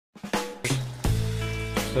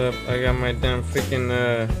What's up? I got my damn freaking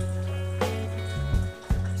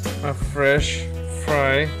my fresh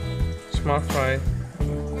fry, small fry,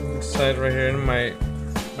 inside right here in my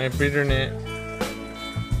breeder net.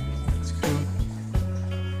 It's cool.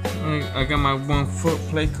 I got my 1 foot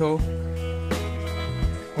Playco.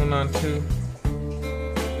 Hold on too.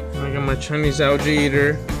 And I got my Chinese algae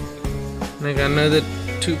eater. And I got another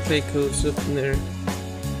 2 Playcoats up in there.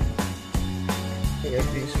 I got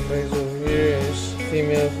these flies over here, and it's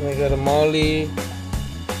females, and I got a molly.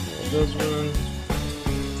 Those ones.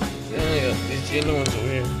 Yeah, I got these yellow ones over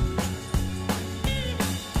here.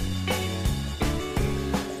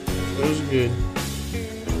 Those are good.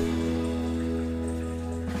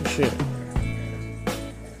 Shit.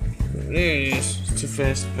 There it is. It's too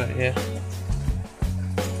fast, but yeah.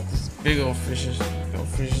 It's big old fishes.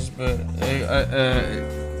 But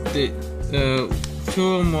the 2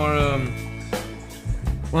 of them are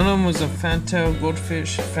one of them was a fantail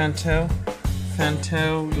goldfish, fantail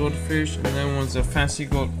goldfish, and then was a fancy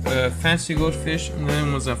goldfish, and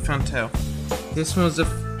then was a fantail. This one's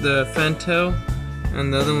the fantail,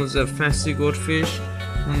 and the other one's a fancy goldfish,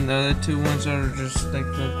 and the other 2 ones are just like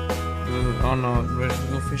the regular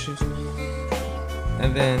goldfishes.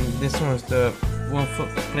 And then this one's the 1 foot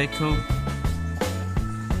Playco,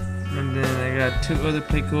 and then I got 2 other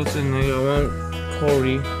Playcoats, and I got 1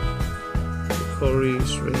 Cory.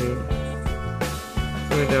 Cory's right here.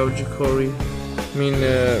 Red algae Cory. I mean,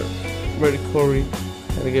 red Cory.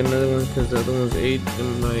 Gotta get another one because the other one's 8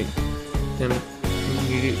 and like, damn it, you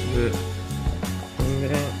need it, but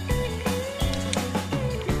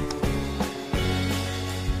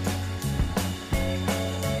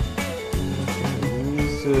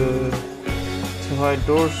these 2 high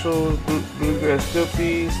dorsals, bluegrass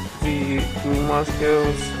guppies, 3 blue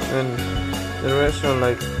mosquitoes, and the rest are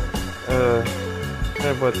like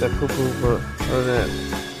sorry about that poo poo, but other than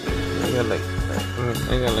that,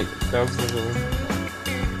 I got like thousands of them.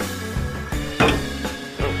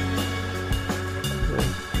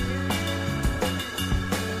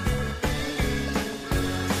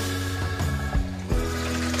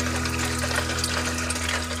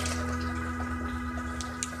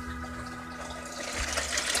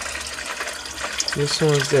 This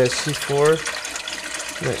one's the C4.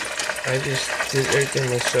 Like, I just did everything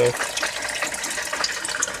myself.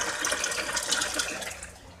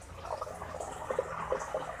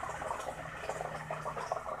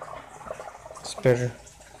 It's better.